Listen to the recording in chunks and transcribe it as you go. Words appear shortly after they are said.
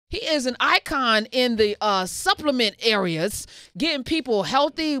He is an icon in the supplement areas, getting people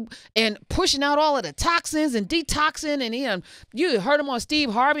healthy and pushing out all of the toxins and detoxing. And you heard him on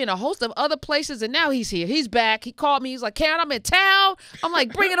Steve Harvey and a host of other places, and now he's here. He's back. He called me. He's like, Karen, I'm in town. I'm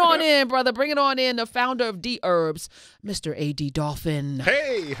like, bring it on in, brother. Bring it on in. The founder of DHerbs, Mr. A.D. Dolphin.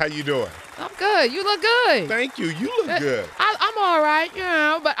 Hey, how you doing? I'm good. You look good. Thank you. You look good. I'm all right,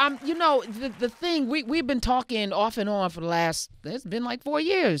 but the thing, we've been talking off and on for the last, it's been like 4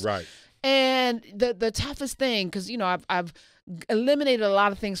 years. Right. And the toughest thing, because, I've eliminated a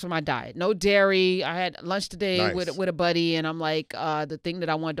lot of things from my diet. No dairy. I had lunch today with a buddy, and I'm like, the thing that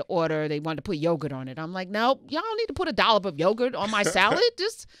I wanted to order, they wanted to put yogurt on it. I'm like, no, y'all don't need to put a dollop of yogurt on my salad.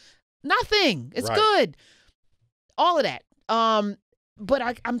 Just nothing. It's good. All of that.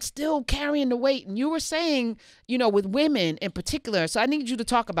 But I'm still carrying the weight. And you were saying, with women in particular, so I need you to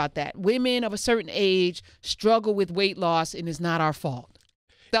talk about that. Women of a certain age struggle with weight loss, and it's not our fault.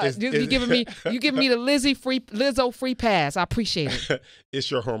 You giving me the Lizzo free pass. I appreciate it.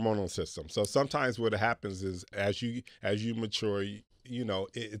 It's your hormonal system. So sometimes what happens is as you mature,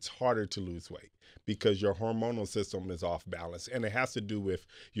 it's harder to lose weight because your hormonal system is off balance, and it has to do with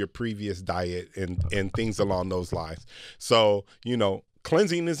your previous diet and things along those lines. So,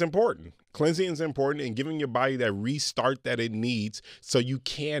 cleansing is important. Cleansing is important and giving your body that restart that it needs so you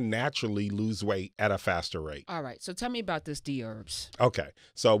can naturally lose weight at a faster rate. All right. So tell me about this DHerbs. Okay.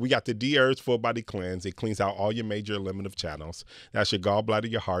 So we got the DHerbs Full Body Cleanse. It cleans out all your major eliminative channels. That's your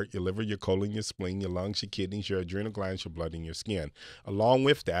gallbladder, your heart, your liver, your colon, your spleen, your lungs, your kidneys, your adrenal glands, your blood, and your skin. Along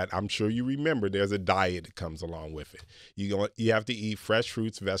with that, I'm sure you remember there's a diet that comes along with it. You have to eat fresh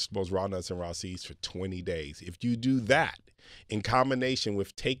fruits, vegetables, raw nuts, and raw seeds for 20 days. If you do that, in combination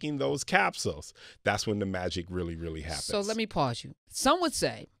with taking those capsules, that's when the magic really, really happens. So let me pause you. Some would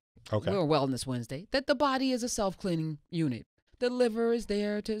say, we're Wellness Wednesday, that the body is a self-cleaning unit. The liver is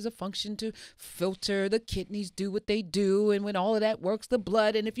there as a function to filter. The kidneys do what they do. And when all of that works, the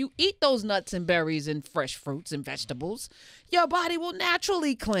blood. And if you eat those nuts and berries and fresh fruits and vegetables, your body will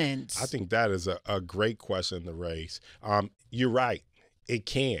naturally cleanse. I think that is a great question to raise. You're right. It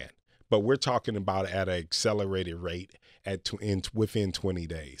can. But we're talking about at an accelerated rate within 20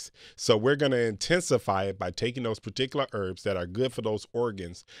 days. So we're going to intensify it by taking those particular herbs that are good for those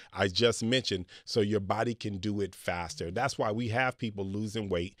organs I just mentioned so your body can do it faster. That's why we have people losing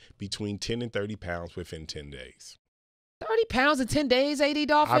weight between 10 and 30 pounds within 10 days. 30 pounds in 10 days, A.D.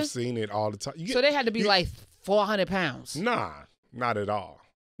 Dolphin? I've seen it all the time. So they had to be like 400 pounds? Nah, not at all.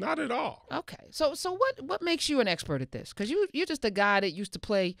 Not at all. Okay. So what makes you an expert at this? Because you're just a guy that used to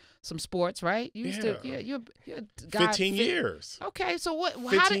play some sports, right? You're a guy. 15 years. Okay. So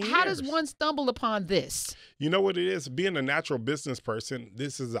how does one stumble upon this? You know what it is? Being a natural business person,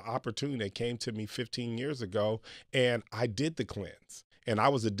 this is an opportunity that came to me 15 years ago, and I did the cleanse. And I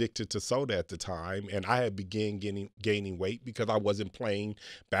was addicted to soda at the time, and I had begun gaining weight because I wasn't playing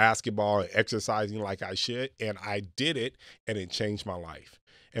basketball and exercising like I should. And I did it, and it changed my life.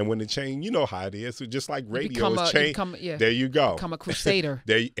 And when it changed, you know how it is. So just like radio has changed. There you go. Become a crusader.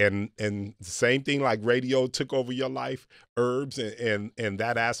 And the same thing like radio took over your life, herbs and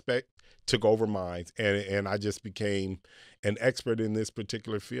that aspect took over mine. And I just became an expert in this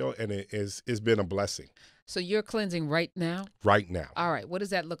particular field, and it's been a blessing. So you're cleansing right now? Right now. All right. What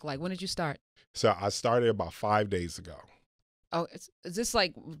does that look like? When did you start? So I started about 5 days ago. Oh, is this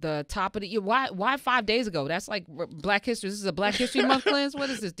like the top of the year? Why 5 days ago? That's like Black History. This is a Black History Month cleanse. What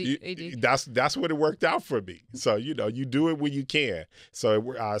is this, AD? That's what it worked out for me. So you do it when you can.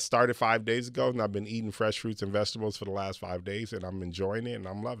 So I started 5 days ago, and I've been eating fresh fruits and vegetables for the last 5 days, and I'm enjoying it and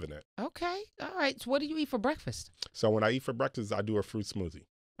I'm loving it. Okay, all right. So what do you eat for breakfast? So when I eat for breakfast, I do a fruit smoothie.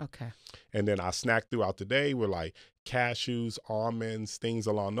 Okay. And then I snack throughout the day with like cashews, almonds, things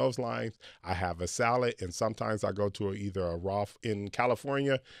along those lines. I have a salad, and sometimes I go to in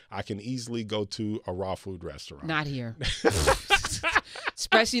California, I can easily go to a raw food restaurant. Not here.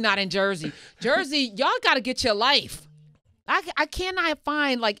 Especially not in Jersey. Jersey, y'all got to get your life. I cannot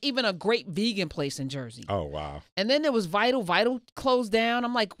find like even a great vegan place in Jersey. Oh, wow. And then there was Vital. Vital closed down.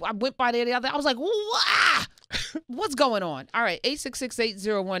 I'm like, I went by there the other day. I was like, wow. What's going on? All right,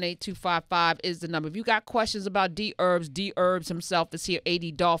 866-801-8255 is the number. If you got questions about DHerbs himself is here,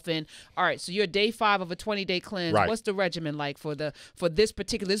 A.D. Dolphin. All right, so you're day 5 of a 20-day cleanse. Right. What's the regimen like for this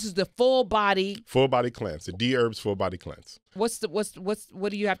particular? This is the full body cleanse. The DHerbs Full Body Cleanse. What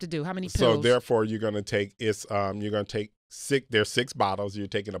do you have to do? How many pills? So therefore, you're going to take there's 6 bottles. You're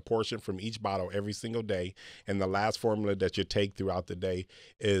taking a portion from each bottle every single day, and the last formula that you take throughout the day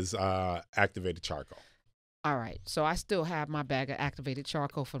is activated charcoal. All right, so I still have my bag of activated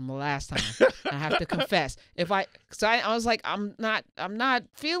charcoal from the last time. I have to confess, I was like, I'm not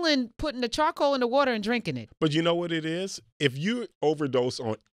feeling putting the charcoal in the water and drinking it. But you know what it is? If you overdose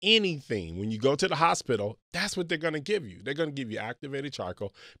on anything, when you go to the hospital, that's what they're going to give you. They're going to give you activated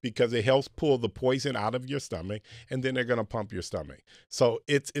charcoal because it helps pull the poison out of your stomach, and then they're going to pump your stomach. So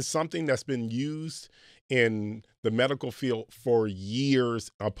it's something that's been used in the medical field for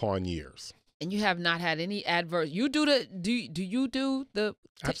years upon years. And you have not had any adverse. You do do you do the?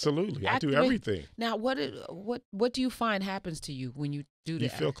 Absolutely, I do everything. Now, what do you find happens to you when you do that? You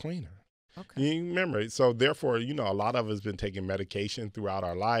feel cleaner. Okay. You remember, so therefore, a lot of us have been taking medication throughout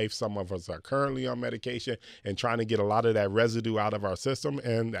our life. Some of us are currently on medication and trying to get a lot of that residue out of our system,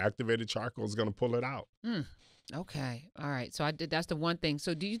 and the activated charcoal is going to pull it out. Okay. All right. So that's the one thing.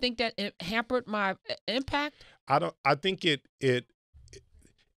 So do you think that it hampered my impact? I think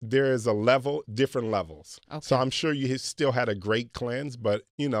there is different levels. Okay. So I'm sure you still had a great cleanse, but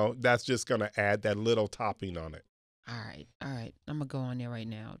that's just going to add that little topping on it. All right. I'm going to go on there right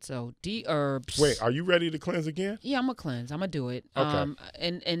now. So DHerbs. Wait, are you ready to cleanse again? Yeah, I'm going to cleanse. I'm going to do it. Okay.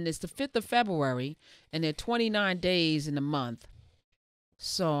 And it's the 5th of February, and there are 29 days in the month.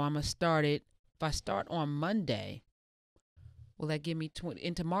 So I'm going to start it. If I start on Monday, will that give me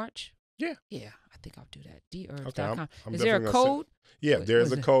into March? Yeah. Yeah, I think I'll do that. DHerbs.com. Okay, I'm Is there a code? Yeah,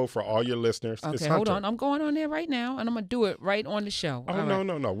 there's a code for all your listeners. Okay, hold on. I'm going on there right now, and I'm going to do it right on the show. Oh,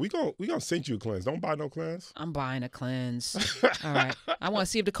 no. We gonna send you a cleanse. Don't buy no cleanse. I'm buying a cleanse. All right. I want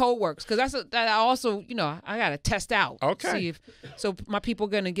to see if the code works, because that I also, I got to test out. Okay. So my people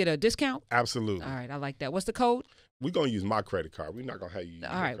going to get a discount? Absolutely. All right, I like that. What's the code? We're going to use my credit card. We're not going to have you use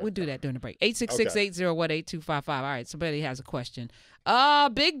All right, we'll do that during the break. 866-801-8255. All right, somebody has a question.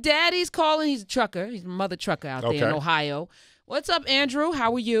 Big Daddy's calling. He's a trucker. He's a mother trucker out there in Ohio. What's up, Andrew?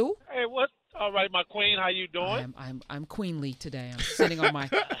 How are you? Hey, all right, my queen. How you doing? I'm queenly today. I'm sitting on my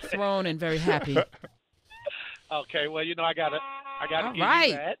throne and very happy. Okay, well, I gotta All give right.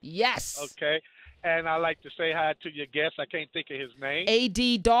 you that. Yes. Okay, and I like to say hi to your guest. I can't think of his name.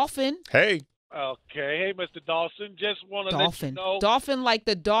 AD Dolphin. Hey. Okay, hey, Mr. Dawson. Just want to let you know. Dolphin, like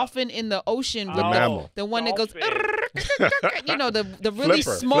the dolphin in the ocean. The mammal. The one Dolphin. that goes, the really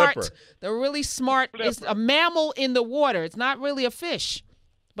smart. Flipper. The really smart is a mammal in the water. It's not really a fish.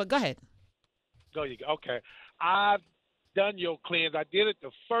 But go ahead. Go you go. Okay. I've done your cleanse. I did it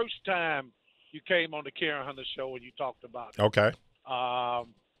the first time you came on the Karen Hunter show and you talked about it. Okay. I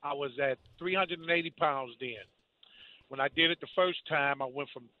was at 380 pounds then. When I did it the first time, I went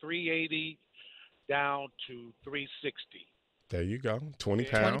from 380 down to 360. There you go. 20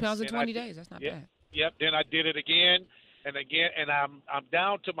 pounds. 20 pounds in 20 days. That's not bad. Yep. Then I did it again and again, and I'm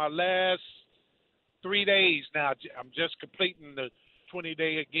down to my last 3 days now. I'm just completing the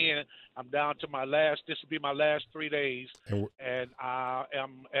 20-day again. I'm down to my last. This will be my last 3 days, and I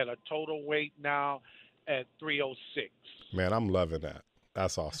am at a total weight now at 306. Man, I'm loving that.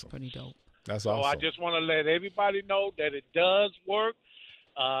 That's awesome. That's pretty dope. That's so awesome. I just want to let everybody know that it does work.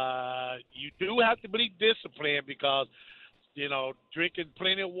 You do have to be disciplined because, drinking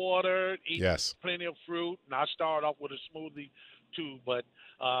plenty of water, eating plenty of fruit. And I start off with a smoothie too, but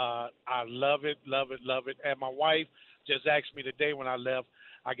I love it. And my wife just asked me today when I left,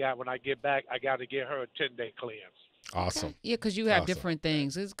 when I get back, I got to get her a 10-day cleanse. Awesome. Okay. Yeah, because you have different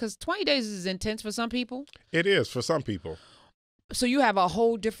things. Because 20 days is intense for some people. It is for some people. So you have a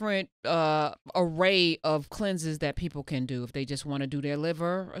whole different array of cleanses that people can do. If they just want to do their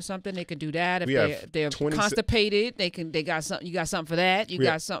liver or something, they can do that. If they're constipated, they got something. You got something for that. You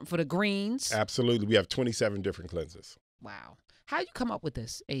got something for the greens. Absolutely. We have 27 different cleanses. Wow. How did you come up with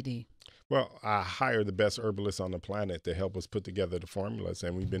this, AD? Well, I hired the best herbalists on the planet to help us put together the formulas,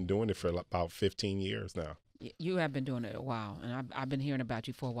 and we've been doing it for about 15 years now. You have been doing it a while, and I've been hearing about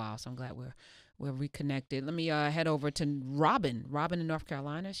you for a while, so I'm glad we're reconnected. Let me head over to Robin. Robin in North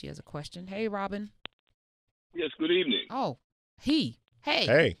Carolina. She has a question. Hey, Robin. Yes, good evening. Oh, Hey.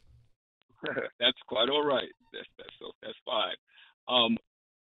 Hey. That's quite all right. That's fine.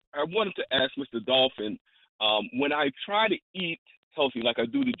 I wanted to ask Mr. Dolphin, when I try to eat healthy, like I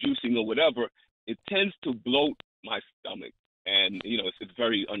do the juicing or whatever, it tends to bloat my stomach, and it's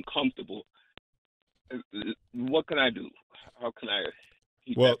very uncomfortable. What can I do? How can I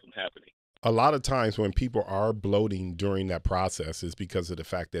keep that from happening? A lot of times when people are bloating during that process is because of the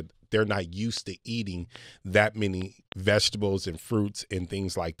fact that they're not used to eating that many vegetables and fruits and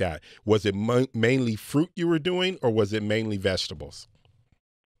things like that. Was it mainly fruit you were doing, or was it mainly vegetables?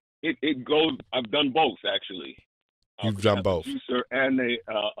 It goes. I've done both, actually. You've done both. Juicer and the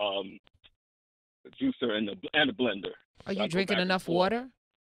juicer and the blender. Are you drinking enough water?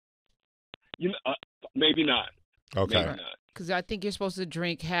 maybe not. Okay. Maybe not. Because I think you're supposed to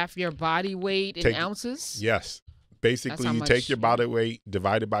drink half your body weight in ounces. Yes. Basically, you take your body weight,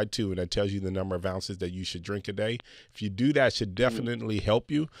 divide it by 2, and that tells you the number of ounces that you should drink a day. If you do that, it should definitely help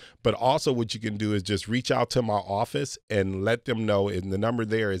you. But also what you can do is just reach out to my office and let them know. And the number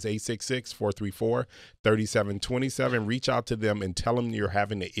there is 866-434-3727. Reach out to them and tell them you're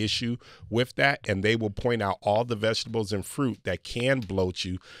having an issue with that, and they will point out all the vegetables and fruit that can bloat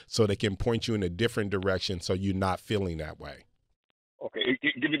you so they can point you in a different direction so you're not feeling that way. Okay,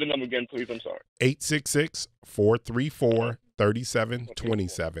 give me the number again, please. I'm sorry.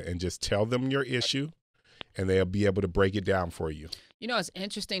 866-434-3727, and just tell them your issue, and they'll be able to break it down for you. You know, it's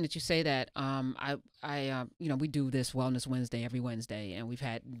interesting that you say that. We do this Wellness Wednesday every Wednesday, and we've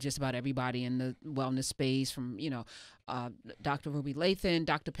had just about everybody in the wellness space from, Dr. Ruby Lathan,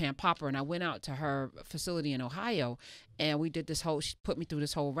 Dr. Pam Popper, and I went out to her facility in Ohio, and we did she put me through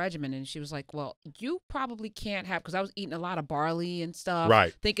this whole regimen, and she was like, well, you probably can't have, because I was eating a lot of barley and stuff,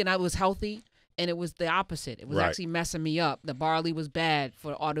 right, thinking I was healthy. And it was the opposite. It was actually messing me up. The barley was bad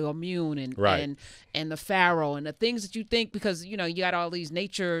for autoimmune and the farro and the things that you think, because, you got all these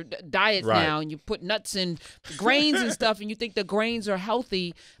nature diets now, and you put nuts and grains and stuff, and you think the grains are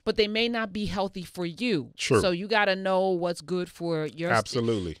healthy, but they may not be healthy for you. True. So you got to know what's good for your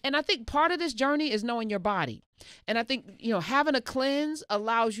Absolutely. And I think part of this journey is knowing your body. And I think, having a cleanse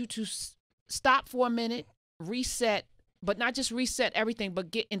allows you to stop for a minute, reset, but not just reset everything, but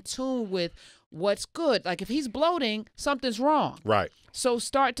get in tune with what's good. Like if he's bloating, something's wrong. Right. So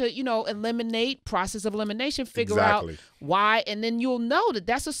start to, eliminate, process of elimination, figure out why, and then you'll know that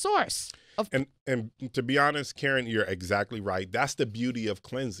that's a source. And to be honest, Karen, you're exactly right. That's the beauty of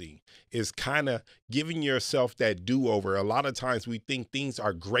cleansing, is kind of giving yourself that do-over. A lot of times we think things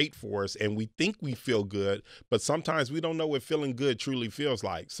are great for us and we think we feel good, but sometimes we don't know what feeling good truly feels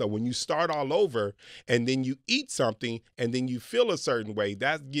like. So when you start all over and then you eat something and then you feel a certain way,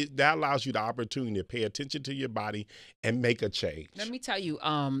 that allows you the opportunity to pay attention to your body and make a change. Let me tell you,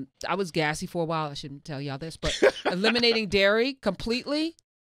 I was gassy for a while. I shouldn't tell y'all this, but eliminating dairy completely,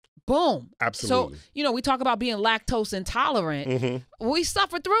 boom. Absolutely. So, we talk about being lactose intolerant. Mm-hmm. We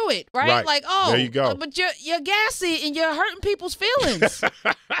suffer through it, right? Like, there you go. But you're gassy and you're hurting people's feelings.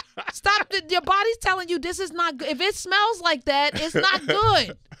 Stop. Your body's telling you this is not good. If it smells like that, it's not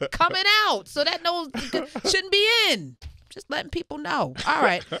good. Coming out. So that shouldn't be in. Just letting people know. All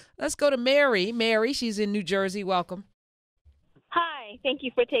right. Let's go to Mary. Mary, she's in New Jersey. Welcome. Hi, thank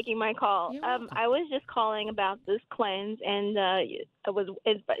you for taking my call. I was just calling about this cleanse, and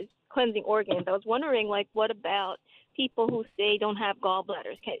it's cleansing organs. I was wondering, what about people who say don't have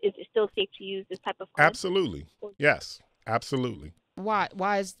gallbladders? Is it still safe to use this type of cleanse? Absolutely. Yes, absolutely. Why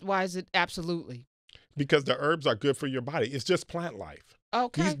is it absolutely? Because the herbs are good for your body. It's just plant life.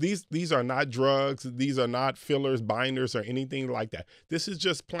 Okay. These are not drugs. These are not fillers, binders, or anything like that. This is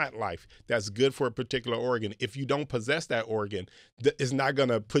just plant life that's good for a particular organ. If you don't possess that organ, it's not going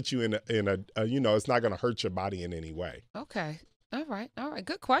to put you in a it's not going to hurt your body in any way. Okay. All right.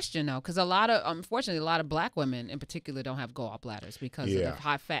 Good question, though, because unfortunately, a lot of black women in particular don't have gallbladders because of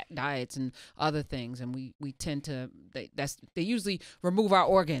high fat diets and other things, and we tend to they usually remove our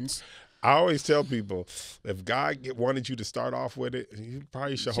organs. I always tell people, if God wanted you to start off with it, you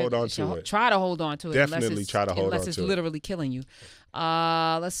probably should hold on to it. Try to hold on to it. Definitely try to hold on to it. Unless it's literally killing you.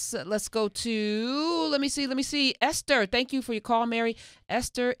 Let's go to, let me see. Esther, thank you for your call, Mary.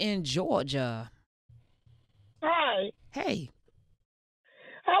 Esther in Georgia. Hi. Hey.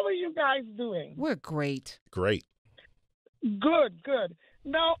 How are you guys doing? We're great. Great. Good.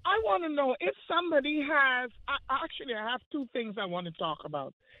 Now, I want to know if somebody has, I have two things I want to talk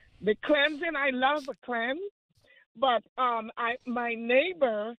about. The cleansing, I love a cleanse, but my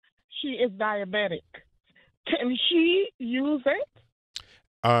neighbor, she is diabetic. Can she use it?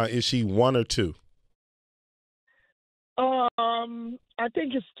 Is she 1 or 2? I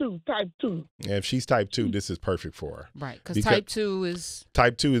think it's 2, type 2. Yeah, if she's type 2, this is perfect for her. Right, because type 2 is...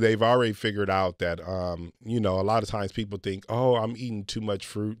 Type 2, they've already figured out that, a lot of times people think, oh, I'm eating too much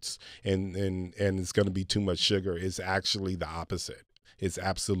fruits and it's going to be too much sugar. It's actually the opposite. It's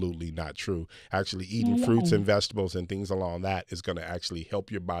absolutely not true. Actually, eating fruits and vegetables and things along that is going to actually help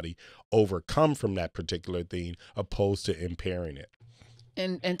your body overcome from that particular thing, opposed to impairing it.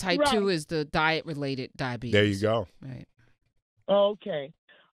 And type 2 is the diet-related diabetes. There you go. Right. Okay.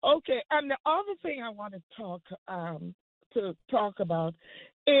 And the other thing I want to talk about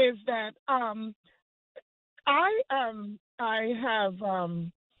is that I have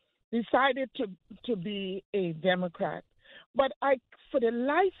decided to be a Democrat, but for the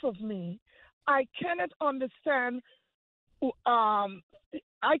life of me, I cannot understand.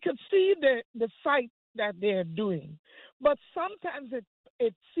 I could see the fight that they're doing. But sometimes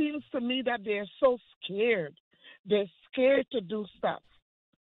it seems to me that they're so scared. They're scared to do stuff.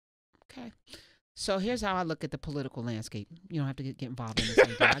 Okay. So here's how I look at the political landscape. You don't have to get involved in this.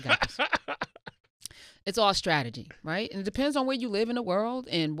 I got this. It's all strategy, right? And it depends on where you live in the world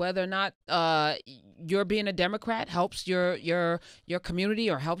and whether or not you're being a Democrat helps your community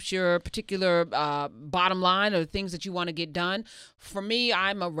or helps your particular bottom line or things that you want to get done. For me,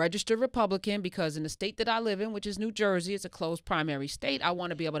 I'm a registered Republican because in the state that I live in, which is New Jersey, it's a closed primary state. I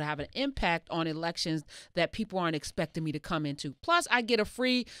want to be able to have an impact on elections that people aren't expecting me to come into. Plus, I get a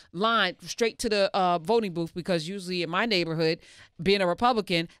free line straight to the voting booth because usually in my neighborhood, being a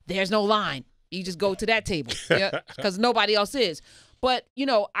Republican, there's no line. You just go to that table because nobody else is. But,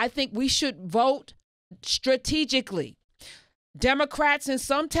 I think we should vote strategically. Democrats in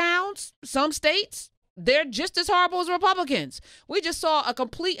some towns, some states, they're just as horrible as Republicans. We just saw a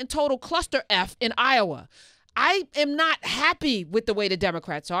complete and total cluster F in Iowa. I am not happy with the way the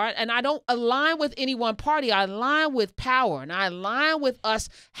Democrats are, and I don't align with any one party. I align with power, and I align with us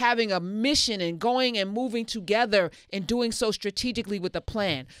having a mission and going and moving together and doing so strategically with a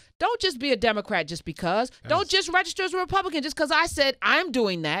plan. Don't just be a Democrat just because. Don't just register as a Republican just because I said I'm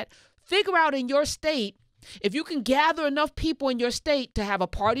doing that. Figure out in your state, if you can gather enough people in your state to have a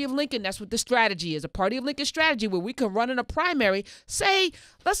party of Lincoln, that's what the strategy is, a party of Lincoln strategy where we can run in a primary. Say,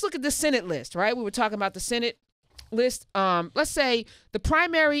 let's look at the Senate list, right? We were talking about the Senate list. Let's say the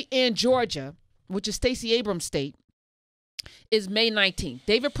primary in Georgia, which is Stacey Abrams' state, is May 19th.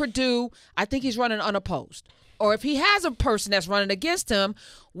 David Perdue, I think he's running unopposed. Or if he has a person that's running against him,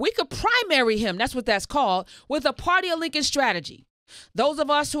 we could primary him, that's what that's called, with a party of Lincoln strategy. Those of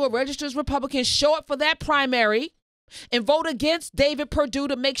us who are registered as Republicans show up for that primary and vote against David Perdue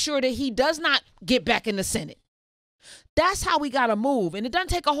to make sure that he does not get back in the Senate. That's how we got to move. And it doesn't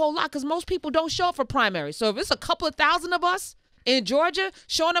take a whole lot because most people don't show up for primaries. So if it's a couple of thousand of us in Georgia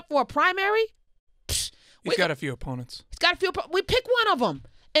showing up for a primary, he's got a few opponents. We pick one of them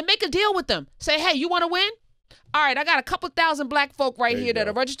and make a deal with them. Say, hey, you want to win? All right, I got a couple thousand black folk right here that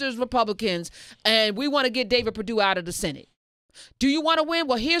are registered as Republicans, and we want to get David Perdue out of the Senate. Do you want to win?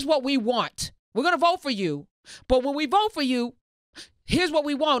 Well, here's what we want. We're going to vote for you. But when we vote for you, here's what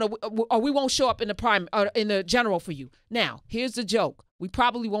we want, or we won't show up in the general for you. Now, here's the joke. We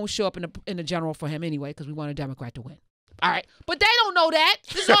probably won't show up in the general for him anyway because we want a Democrat to win. All right. But they don't know that.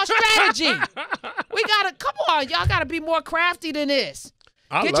 This is our strategy. Come on, y'all got to be more crafty than this.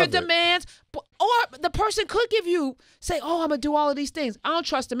 Get your demands. Or the person could say, oh, I'm going to do all of these things. I don't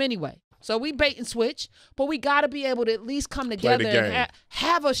trust them anyway. So we bait and switch, but we got to be able to at least come together and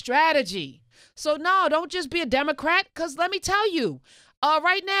have a strategy. So no, don't just be a Democrat, because let me tell you,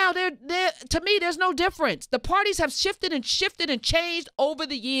 right now, to me, there's no difference. The parties have shifted and changed over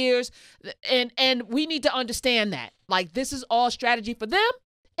the years, and we need to understand that. Like, this is all strategy for them.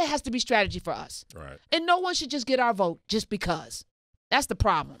 It has to be strategy for us. Right. And no one should just get our vote just because. That's the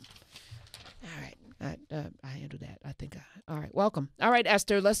problem. All right. I handled that. I think. All right. Welcome. All right,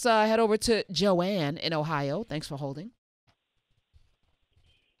 Esther. Let's head over to Joanne in Ohio. Thanks for holding.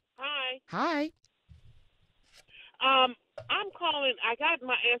 Hi. I'm calling. I got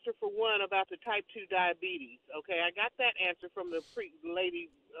my answer for one about the type 2 diabetes. Okay, I got that answer from the lady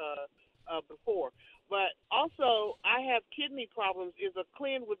before. But also, I have kidney problems. Would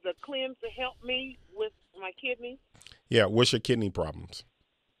the cleanse help me with my kidneys? Yeah. What's your kidney problems?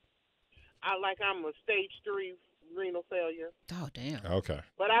 I'm a stage 3 renal failure. Oh, damn. Okay.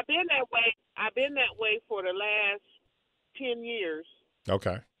 But I've been that way. I've been that way for the last 10 years.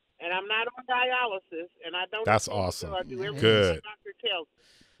 Okay. And I'm not on dialysis, and I don't. That's awesome. I do everything Good. the doctor tells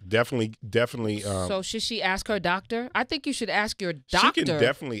me. Definitely. So should she ask her doctor? I think you should ask your doctor. She can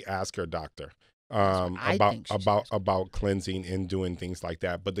definitely ask her doctor about cleansing and doing things like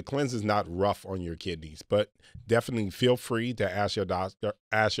that. But the cleanse is not rough on your kidneys. But definitely feel free to ask your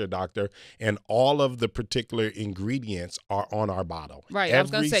doctor. And all of the particular ingredients are on our bottle. Right. I was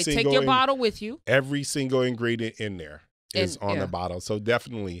going to say, take your bottle with you. Every single ingredient in there is on the bottle. So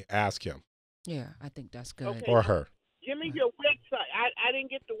definitely ask him. Yeah, I think that's good. Okay. Or her. Give me your website. I didn't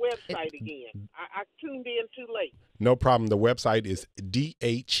get the website again. I tuned in too late. No problem. The website is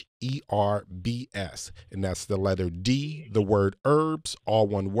DHerbs, and that's the letter D, the word herbs, all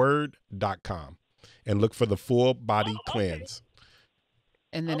one word, .com. And look for the full body cleanse.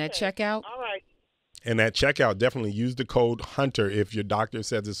 And then at checkout? All right. And at checkout, definitely use the code HUNTER if your doctor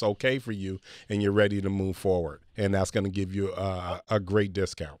says it's okay for you and you're ready to move forward. And that's going to give you a great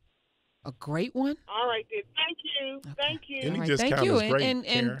discount. A great one? All right, then. Thank you. Okay. Thank you. Any right, discount thank you. is great.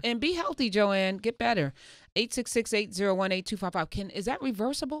 And be healthy, Joanne. Get better. 866-801-8255. Is that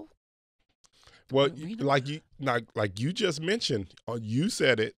reversible? Well, like you just mentioned, you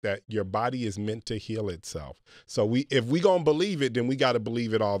said it, that your body is meant to heal itself. So if we gonna believe it, then we got to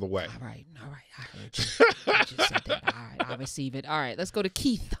believe it all the way. All right. I heard you. I just said that. All right, I receive it. All right, let's go to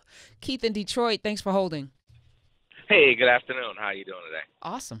Keith. Keith in Detroit. Thanks for holding. Hey, good afternoon. How you doing today?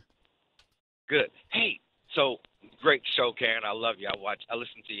 Awesome. Good. Hey, so great show, Karen. I love you. I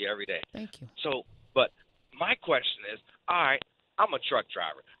listen to you every day. Thank you. So, but my question is, all right, I'm a truck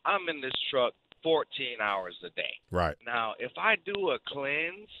driver. I'm in this truck 14 hours a day. Right. Now, if I do a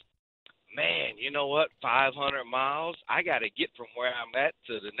cleanse, man, you know what? 500 miles, I got to get from where I'm at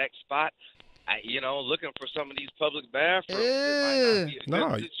to the next spot. Looking for some of these public bathrooms. It might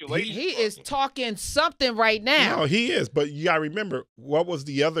not be a good situation. He is talking something right now. No, he is. But you got to remember, what was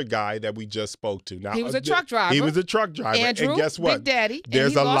the other guy that we just spoke to? Now, he was a truck driver. He was a truck driver. Andrew, and guess what? Big Daddy.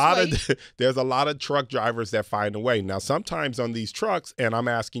 There's a lot of truck drivers that find a way. Now, sometimes on these trucks, and I'm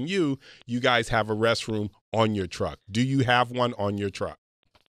asking you, you guys have a restroom on your truck. Do you have one on your truck?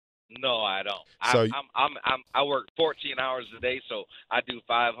 No, I don't. So, I work 14 hours a day, so I do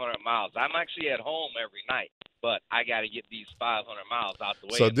 500 miles. I'm actually at home every night, but I got to get these 500 miles out the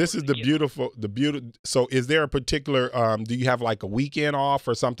way. So this is the beautiful. So is there a particular? Do you have like a weekend off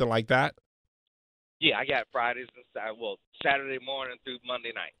or something like that? Yeah, I got Fridays and Saturday morning through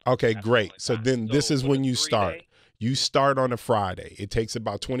Monday night. Okay, great. So then this is when you start. You start on a Friday. It takes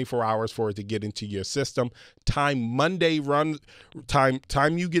about 24 hours for it to get into your system. Time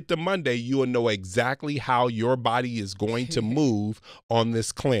you get to Monday, you will know exactly how your body is going to move on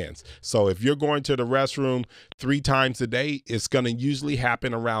this cleanse. So if you're going to the restroom 3 times a day, it's going to usually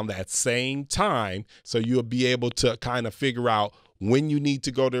happen around that same time. So you'll be able to kind of figure out when you need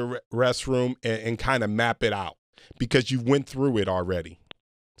to go to the restroom and kind of map it out because you went through it already.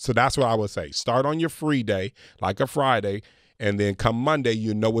 So that's what I would say. Start on your free day, like a Friday, and then come Monday,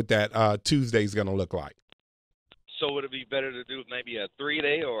 you know what that Tuesday is going to look like. So would it be better to do maybe a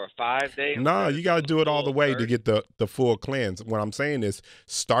 3-day or a 5-day? No, you got to do it all the way to get the full cleanse. What I'm saying is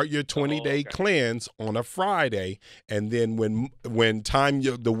start your 20-day cleanse on a Friday, and then when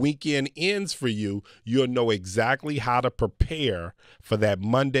the weekend ends for you, you'll know exactly how to prepare for that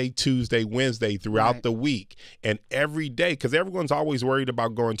Monday, Tuesday, Wednesday throughout the week. And every day, because everyone's always worried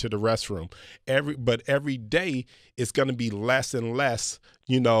about going to the restroom, but every day it's going to be less and less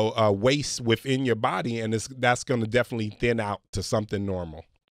waste within your body, and that's going to definitely thin out to something normal.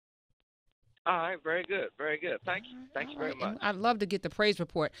 All right, very good, very good. Thank you very much. I'd llove to get the praise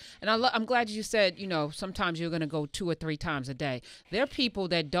report, and I'm glad you said sometimes you're going to go 2 or 3 times a day. There are people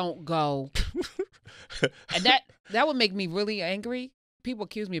that don't go, and that would make me really angry. People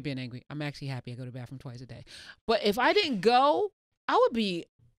accuse me of being angry. I'm actually happy I go to the bathroom twice a day, but if I didn't go, I would be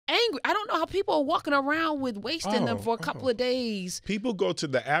angry. I don't know how people are walking around with wasting them for a couple of days. People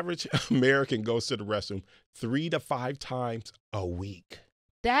the average American goes to the restroom 3 to 5 times a week.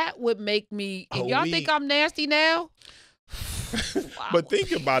 That would make me, if y'all think I'm nasty now, wow. But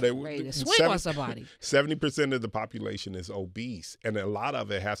think about it. Ready to swing on somebody. 70% of the population is obese, and a lot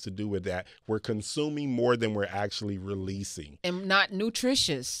of it has to do with that. We're consuming more than we're actually releasing. And not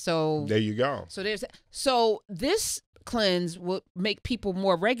nutritious. So there you go. So this cleanse will make people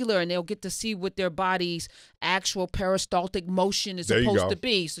more regular, and they'll get to see what their body's actual peristaltic motion is supposed to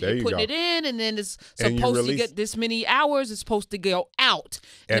be. So you're putting it in, and then it's supposed to get this many hours. It's supposed to go out.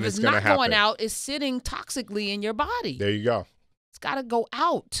 And if it's not going out, it's sitting toxically in your body. There you go. It's got to go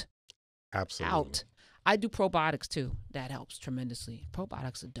out. Absolutely. Out. I do probiotics too. That helps tremendously.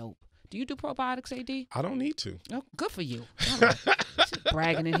 Probiotics are dope. Do you do probiotics, AD? I don't need to. Oh, good for you. All right.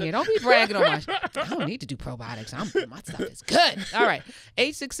 Bragging in here. Don't be bragging on my. I don't need to do probiotics. My stuff is good. All right.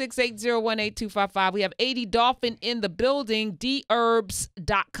 866-801-8255. We have AD Dolphin in the building.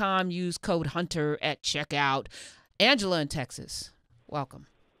 DHerbs.com. Use code HUNTER at checkout. Angela in Texas. Welcome.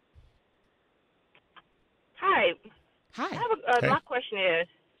 Hi. My question is,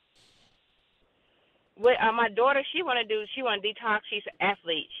 my daughter, she want to detox. She's an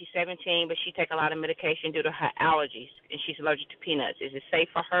athlete. She's 17, but she take a lot of medication due to her allergies, and she's allergic to peanuts. Is it safe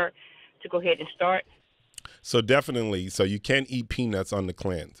for her to go ahead and start? So definitely. So you can't eat peanuts on the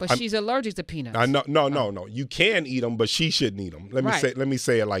cleanse. But she's allergic to peanuts. No. You can eat them, but she shouldn't eat them. Let me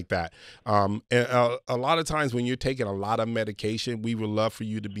say it like that. And a lot of times when you're taking a lot of medication, we would love for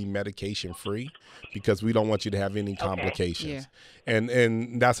you to be medication free because we don't want you to have any complications. Yeah.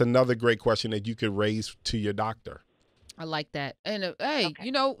 And that's another great question that you could raise to your doctor. I like that. And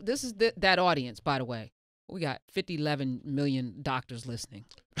this is that audience, by the way. We got 11 million doctors listening.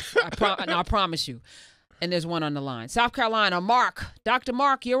 I promise you. And there's one on the line. South Carolina, Mark. Dr.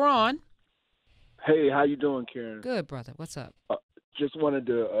 Mark, you're on. Hey, how you doing, Karen? Good, brother. What's up? Just wanted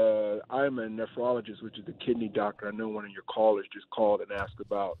to, I'm a nephrologist, which is a kidney doctor. I know one of your callers just called and asked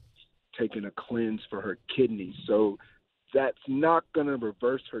about taking a cleanse for her kidneys. So that's not going to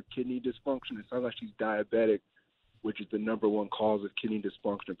reverse her kidney dysfunction. It sounds like she's diabetic, which is the number one cause of kidney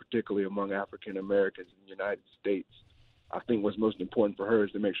dysfunction, particularly among African Americans in the United States. I think what's most important for her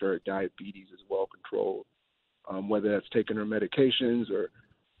is to make sure her diabetes is well controlled, whether that's taking her medications or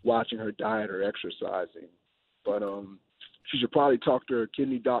watching her diet or exercising. But she should probably talk to her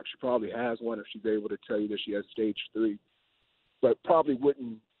kidney doc. She probably has one if she's able to tell you that she has stage 3. But probably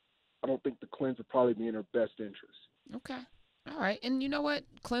wouldn't, I don't think the cleanse would probably be in her best interest. Okay. All right. And you know what?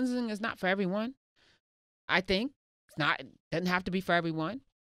 Cleansing is not for everyone. I think it doesn't have to be for everyone.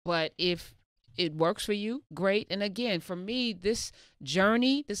 But if it works for you, great. And again, for me, this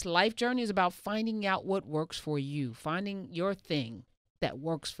life journey is about finding out what works for you, finding your thing that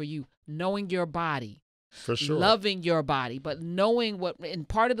works for you, knowing your body. For sure. Loving your body, but knowing what, and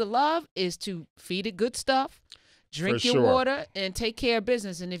part of the love is to feed it good stuff, drink your water, and take care of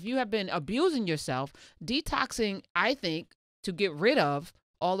business. And if you have been abusing yourself, detoxing, I think, to get rid of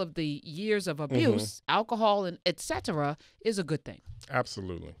all of the years of abuse, alcohol, and etc., is a good thing.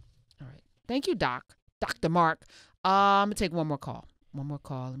 Absolutely. All right. Thank you, Dr. Mark. I'm going to take one more call.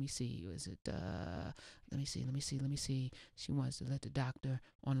 Let me see. Is it, let me see. She wants to let the doctor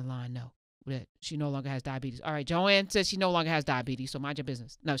on the line know that she no longer has diabetes. All right, Joanne says she no longer has diabetes, so mind your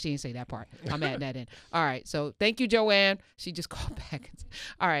business. No, she didn't say that part. I'm adding that in. All right, so thank you, Joanne. She just called back.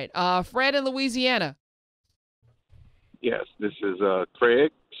 All right, Fred in Louisiana. Yes, this is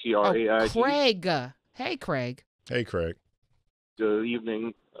Craig, C-R-A-I-G. Craig. Hey, Craig. Hey, Craig. Good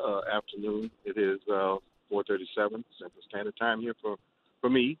evening, afternoon. It is 4:37 Central Standard Time here for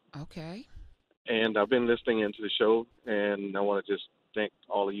me. Okay. And I've been listening into the show, and I want to just thank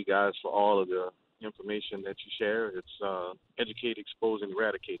all of you guys for all of the information that you share. It's educate, expose, and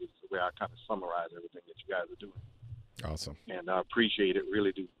eradicate is the way I kind of summarize everything that you guys are doing. Awesome. And I appreciate it,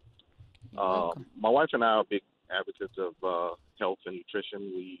 really do. My wife and I are big advocates of health and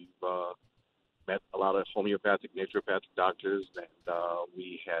nutrition. We've met a lot of homeopathic, naturopathic doctors, and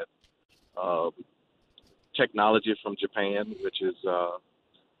we had technology from Japan, which is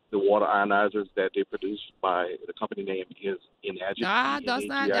the water ionizers that they produce by the company name is Enagit. That's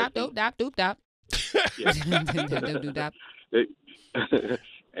not dap.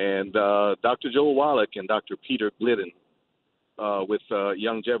 And Dr. Joel Wallach and Dr. Peter Glidden with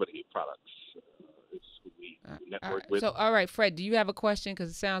Longevity Products. We network with. So, all right, Fred, do you have a question? Because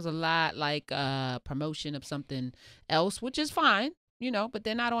it sounds a lot like promotion of something else, which is fine, but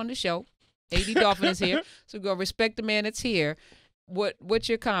they're not on the show. AD Dolphin is here, so we're going to respect the man that's here. What's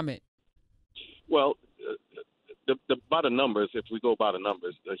your comment? Well, by the numbers, if we go by the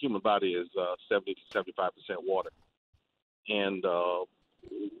numbers, the human body is 70 to 75% water. And all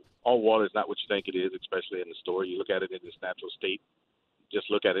water is not what you think it is, especially in the store. You look at it in its natural state. Just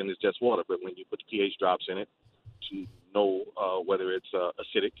look at it and it's just water. But when you put the pH drops in it to know whether it's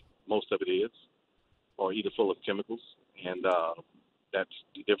acidic, most of it is, or either full of chemicals. And that's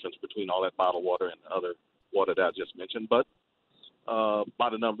the difference between all that bottled water and the other water that I just mentioned. But by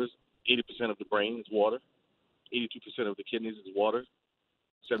the numbers, 80% of the brain is water, 82% of the kidneys is water,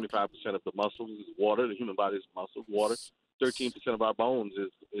 75% of the muscles is water. The human body is muscle, water. 13% of our bones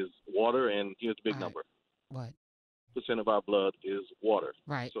is water, and here's the big number. What? Percent of our blood is water.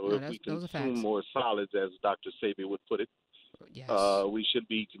 Right. So if we consume more solids, as Dr. Sabi would put it, yes. We should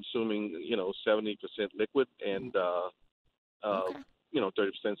be consuming, 70% liquid and,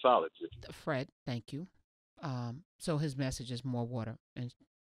 30% solids. Fred, thank you. So his message is more water. And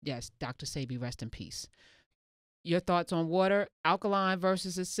yes, Dr. Sabi, rest in peace. Your thoughts on water, alkaline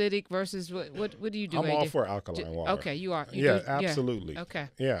versus acidic versus what do you do? I'm all for alkaline water. Okay, you are. Absolutely. Yeah. Okay.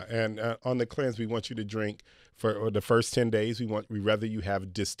 Yeah, and on the cleanse, we want you to drink for the first 10 days. We rather you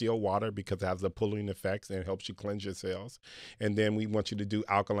have distilled water because it has the pulling effects and it helps you cleanse your cells. And then we want you to do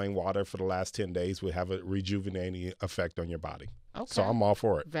alkaline water for the last 10 days. Will have a rejuvenating effect on your body. Okay. So I'm all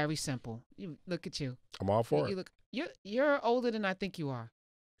for it. Very simple. Look at you. I'm all for it. You're older than I think you are.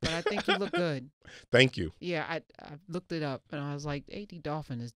 But I think you look good. Thank you. Yeah, I looked it up, and I was like, AD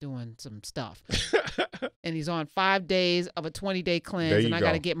Dolphin is doing some stuff. And he's on 5 days of a 20-day cleanse, and I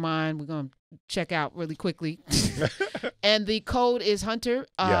got to get mine. We're going to check out really quickly. And the code is Hunter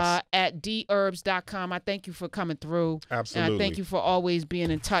at DHerbs.com. I thank you for coming through. Absolutely. And I thank you for always being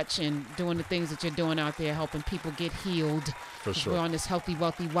in touch and doing the things that you're doing out there, helping people get healed. For sure. We're on this healthy,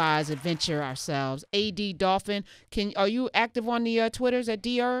 wealthy, wise adventure ourselves. AD Dolphin, are you active on the Twitters at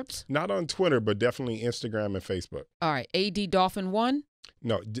DHerbs? Not on Twitter, but definitely Instagram and Facebook. All right, AD Dolphin 1.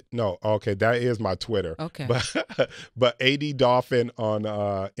 No. Okay, that is my Twitter. Okay. But AD Dolphin on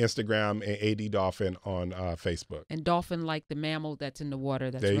Instagram and AD Dolphin on Facebook. And dolphin like the mammal that's in the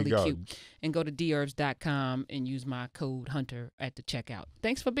water. That's really cute. And go to DHerbs.com and use my code Hunter at the checkout.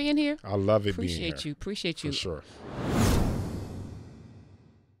 Thanks for being here. I love it being here. Appreciate you. For sure.